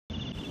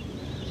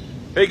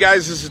Hey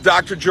guys, this is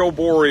Dr. Joe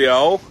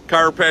Borio,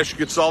 Chiropassion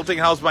Consulting.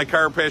 How's my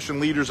chiropassion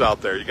leaders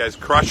out there? You guys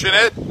crushing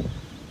it?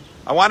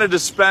 I wanted to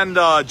spend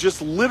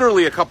just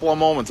literally a couple of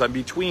moments. I'm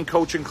between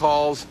coaching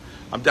calls.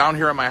 I'm down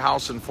here at my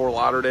house in Fort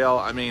Lauderdale.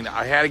 I mean,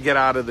 I had to get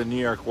out of the New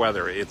York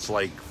weather. It's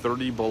like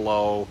 30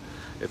 below.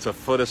 It's a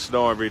foot of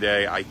snow every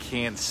day. I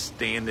can't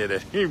stand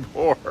it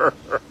anymore.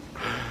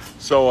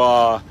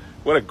 So,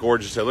 what a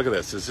gorgeous day. Look at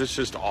this. Is this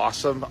just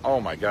awesome?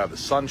 Oh my God, the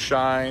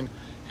sunshine.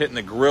 Hitting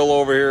the grill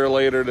over here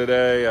later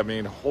today. I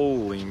mean,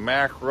 holy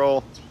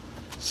mackerel.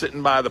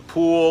 Sitting by the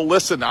pool.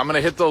 Listen, I'm going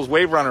to hit those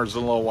wave runners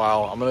in a little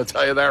while. I'm going to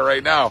tell you that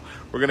right now.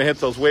 We're going to hit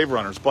those wave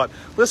runners. But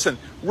listen,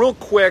 real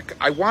quick,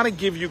 I want to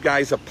give you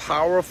guys a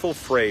powerful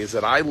phrase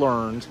that I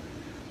learned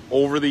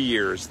over the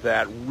years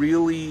that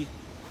really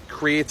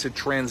creates a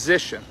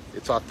transition.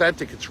 It's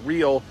authentic, it's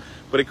real,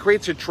 but it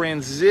creates a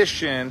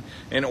transition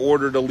in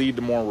order to lead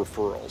to more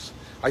referrals.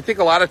 I think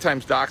a lot of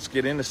times docs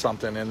get into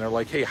something and they're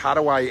like, hey, how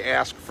do I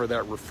ask for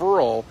that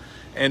referral?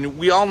 And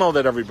we all know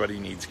that everybody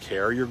needs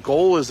care. Your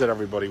goal is that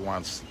everybody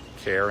wants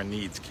care and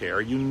needs care.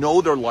 You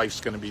know their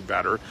life's going to be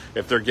better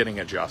if they're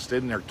getting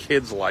adjusted, and their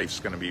kid's life's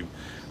going to be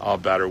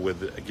better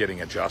with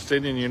getting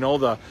adjusted. And you know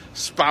the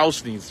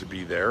spouse needs to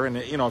be there. And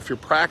you know, if you're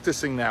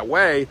practicing that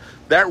way,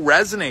 that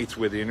resonates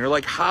with you. And you're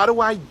like, how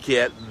do I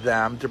get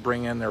them to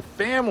bring in their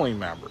family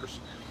members?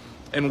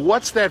 And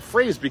what's that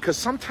phrase? Because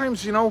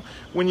sometimes, you know,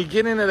 when you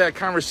get into that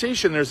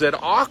conversation, there's that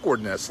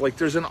awkwardness. Like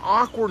there's an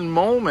awkward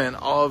moment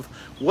of,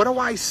 what do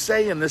I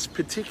say in this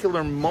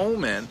particular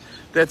moment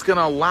that's going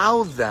to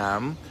allow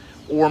them,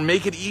 or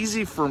make it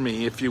easy for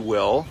me, if you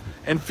will,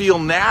 and feel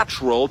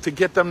natural to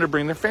get them to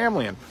bring their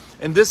family in.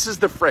 And this is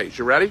the phrase.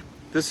 You ready?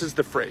 This is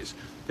the phrase.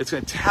 It's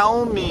going to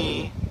tell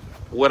me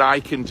what I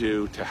can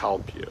do to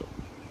help you.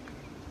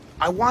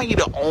 I want you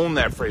to own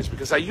that phrase,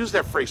 because I use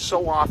that phrase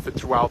so often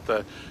throughout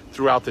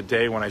the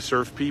day when I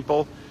serve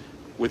people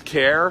with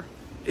care.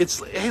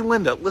 It's, hey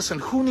Linda, listen,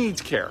 who needs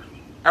care?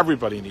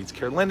 Everybody needs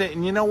care, Linda.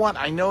 And you know what?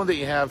 I know that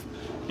you have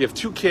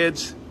 2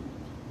 kids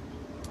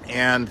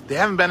and they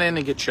haven't been in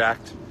to get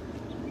checked.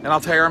 And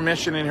I'll tell you, our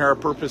mission in here, our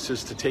purpose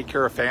is to take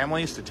care of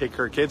families, to take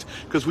care of kids,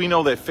 because we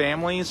know that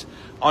families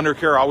under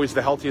care are always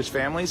the healthiest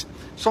families.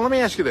 So let me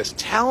ask you this.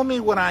 Tell me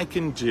what I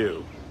can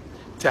do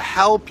to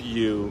help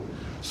you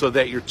so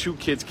that your 2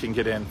 kids can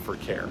get in for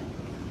care.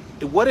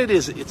 What it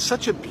is, it's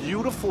such a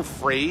beautiful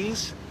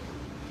phrase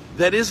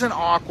that isn't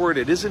awkward,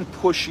 it isn't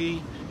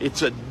pushy,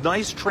 it's a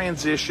nice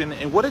transition,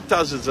 and what it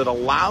does is it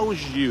allows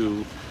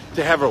you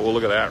to have well,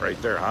 look at that right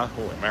there, huh?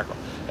 Holy mackerel.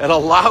 It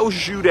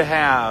allows you to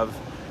have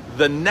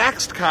the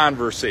next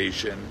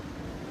conversation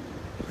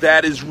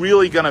that is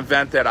really going to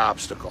vent that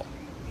obstacle,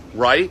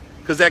 right?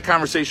 Because that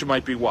conversation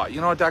might be what?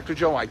 You know what, Dr.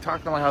 Joe, I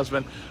talked to my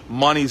husband,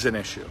 money's an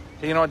issue.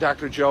 Hey, you know what,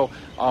 Dr. Joe,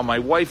 my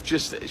wife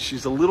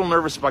she's a little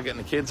nervous about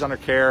getting the kids under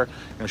care.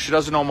 You know, she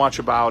doesn't know much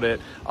about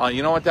it.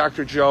 You know what,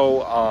 Dr.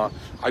 Joe,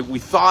 we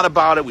thought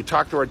about it. We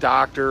talked to our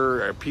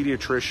doctor, our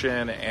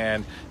pediatrician,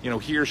 and, you know,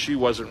 he or she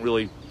wasn't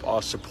really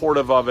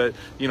supportive of it.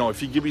 You know,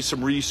 if you give me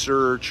some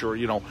research, or,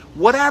 you know,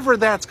 whatever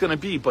that's going to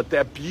be. But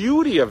that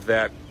beauty of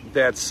that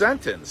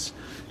sentence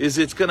is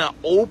it's going to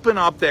open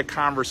up that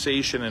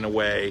conversation in a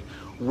way,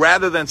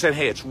 rather than saying,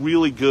 hey, it's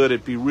really good,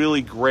 it'd be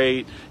really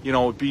great, you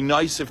know, it'd be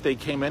nice if they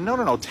came in.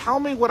 No, tell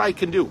me what I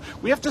can do.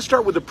 We have to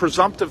start with a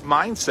presumptive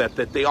mindset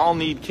that they all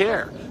need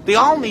care. They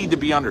all need to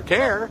be under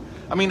care.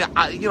 I mean,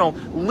 you know,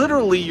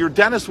 literally your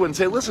dentist wouldn't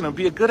say, listen, it'd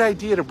be a good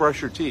idea to brush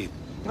your teeth.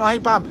 You know, hey,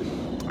 Bob,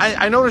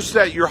 I noticed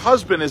that your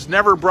husband has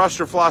never brushed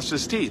or flossed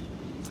his teeth.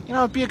 You know,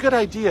 it'd be a good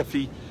idea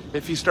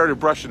if he started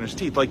brushing his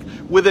teeth. Like,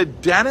 would a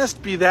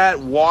dentist be that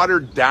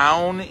watered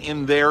down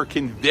in their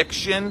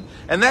conviction?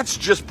 And that's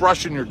just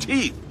brushing your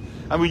teeth.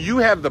 I mean, you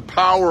have the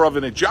power of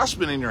an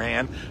adjustment in your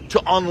hand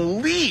to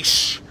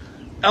unleash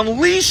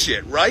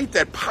it, right?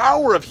 That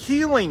power of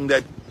healing,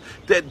 that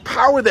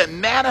power that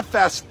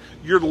manifests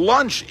your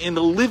lunch in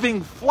the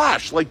living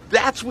flesh. Like,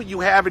 that's what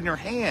you have in your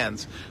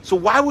hands. So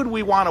why would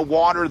we want to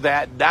water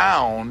that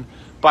down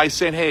by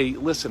saying, hey,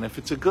 listen, if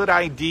it's a good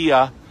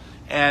idea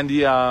and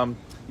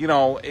you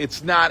know,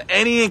 it's not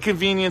any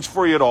inconvenience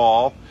for you at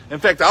all. In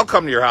fact, I'll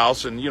come to your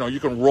house and, you know,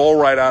 you can roll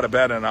right out of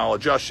bed and I'll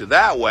adjust you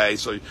that way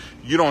so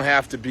you don't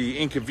have to be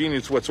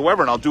inconvenienced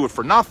whatsoever, and I'll do it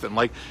for nothing.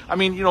 Like, I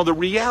mean, you know, the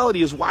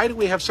reality is, why do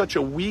we have such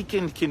a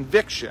weakened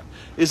conviction?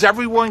 Is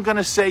everyone going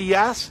to say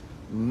yes?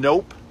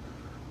 Nope.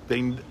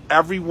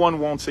 Everyone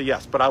won't say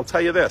yes. But I'll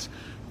tell you this.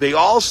 They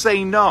all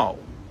say no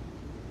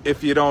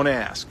if you don't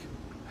ask.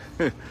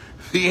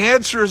 The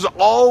answer is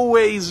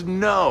always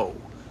no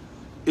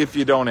if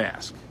you don't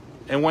ask.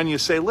 And when you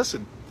say,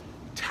 listen,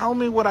 tell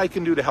me what I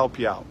can do to help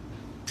you out.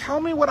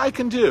 Tell me what I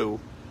can do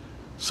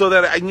so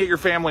that I can get your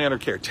family under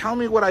care. Tell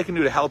me what I can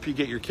do to help you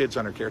get your kids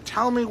under care.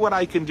 Tell me what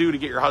I can do to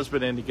get your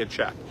husband in to get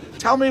checked.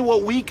 Tell me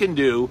what we can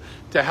do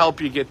to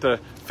help you get the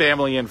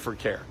family in for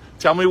care.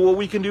 Tell me what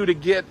we can do to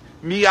get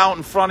me out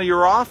in front of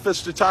your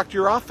office to talk to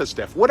your office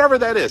staff. Whatever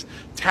that is,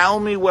 tell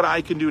me what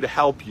I can do to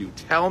help you.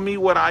 Tell me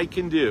what I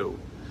can do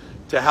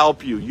to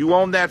help you. You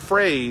own that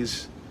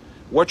phrase.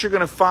 what you're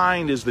going to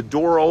find is the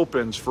door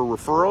opens for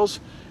referrals,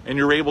 and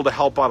you're able to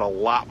help out a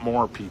lot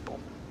more people.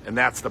 And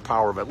that's the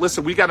power of it.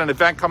 Listen, we got an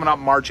event coming up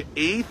March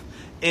 8th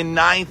and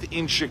 9th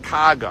in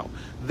Chicago.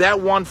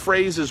 That one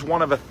phrase is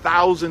one of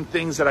 1,000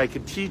 things that I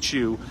could teach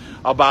you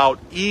about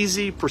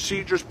easy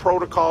procedures,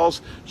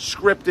 protocols,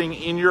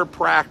 scripting in your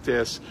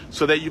practice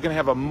so that you can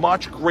have a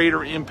much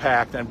greater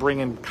impact and bring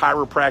in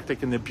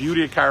chiropractic and the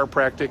beauty of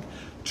chiropractic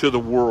to the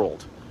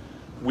world.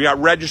 We got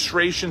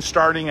registration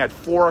starting at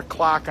 4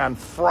 o'clock on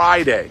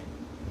Friday,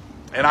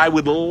 and I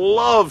would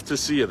love to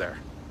see you there.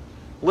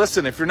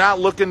 Listen, if you're not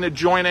looking to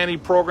join any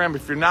program,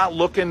 if you're not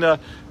looking to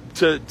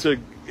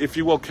if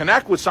you will,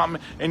 connect with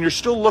something, and you're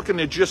still looking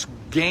to just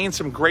gain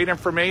some great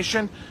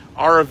information,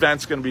 our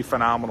event's going to be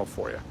phenomenal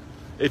for you.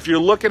 If you're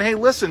looking, hey,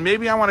 listen,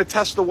 maybe I want to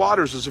test the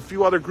waters. There's a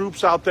few other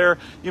groups out there.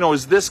 You know,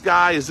 is this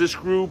guy, is this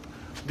group,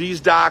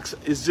 these docs,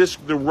 is this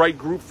the right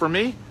group for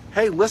me?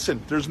 Hey,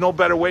 listen, there's no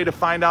better way to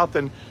find out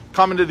than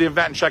coming to the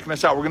event and checking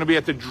us out. We're going to be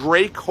at the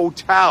Drake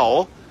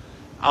Hotel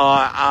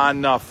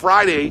on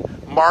Friday,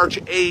 March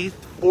 8th,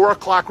 4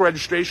 o'clock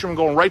registration. We're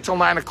going right till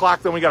 9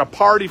 o'clock. Then we got a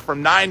party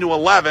from 9 to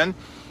 11.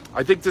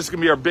 I think this is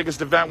going to be our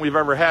biggest event we've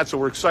ever had, so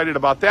we're excited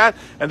about that.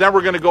 And then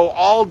we're going to go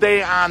all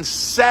day on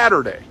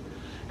Saturday.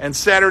 And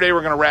Saturday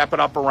we're going to wrap it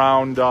up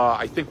around,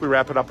 I think we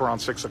wrap it up around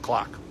 6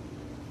 o'clock.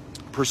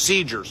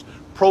 Procedures,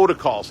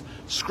 protocols,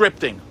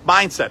 scripting,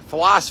 mindset,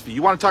 philosophy.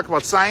 You want to talk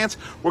about science?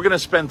 We're going to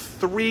spend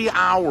 3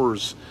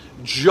 hours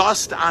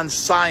just on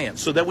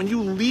science so that when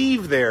you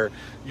leave there,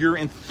 your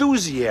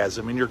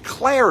enthusiasm and your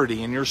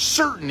clarity and your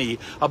certainty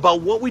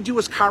about what we do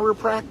as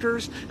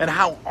chiropractors and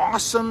how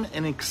awesome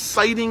and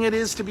exciting it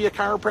is to be a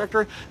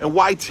chiropractor and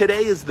why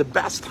today is the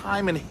best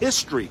time in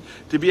history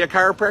to be a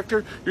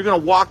chiropractor, you're going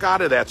to walk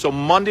out of that. So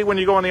Monday when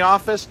you go in the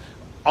office,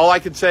 all I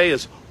can say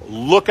is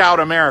look out,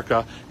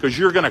 America, because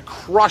you're going to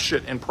crush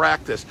it in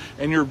practice.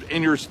 And your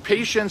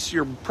patients,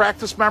 your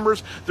practice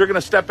members, they're going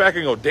to step back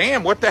and go,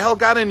 damn, what the hell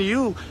got into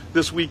you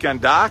this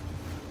weekend, Doc?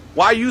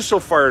 Why are you so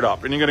fired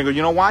up? And you're going to go,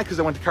 you know why? Because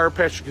I went to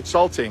Chiropractic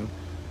Consulting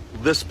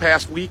this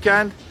past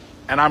weekend,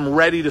 and I'm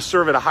ready to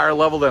serve at a higher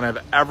level than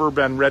I've ever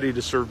been ready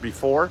to serve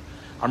before.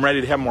 I'm ready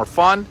to have more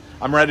fun.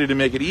 I'm ready to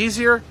make it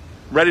easier,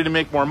 ready to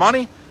make more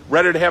money,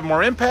 ready to have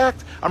more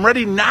impact. I'm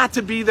ready not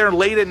to be there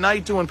late at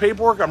night doing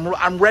paperwork.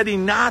 I'm ready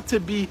not to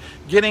be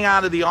getting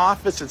out of the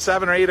office at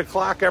 7 or 8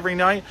 o'clock every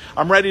night.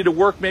 I'm ready to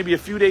work maybe a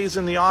few days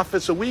in the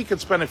office a week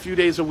and spend a few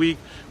days a week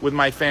with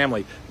my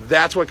family.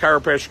 That's what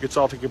Chiropractic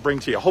Consulting can bring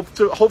to you.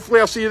 Hopefully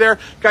I'll see you there.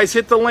 Guys,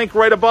 hit the link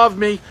right above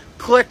me.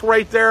 Click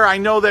right there. I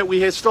know that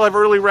we still have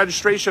early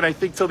registration, I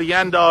think, till the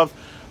end of,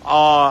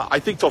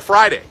 till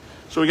Friday.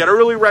 So we got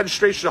early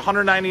registration,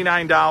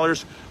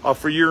 $199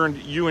 for you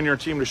and your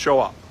team to show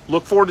up.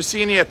 Look forward to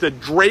seeing you at the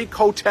Drake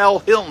Hotel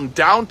Hilton,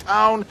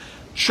 downtown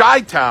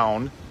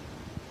Chi-Town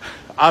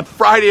on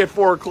Friday at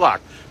 4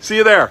 o'clock. See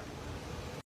you there.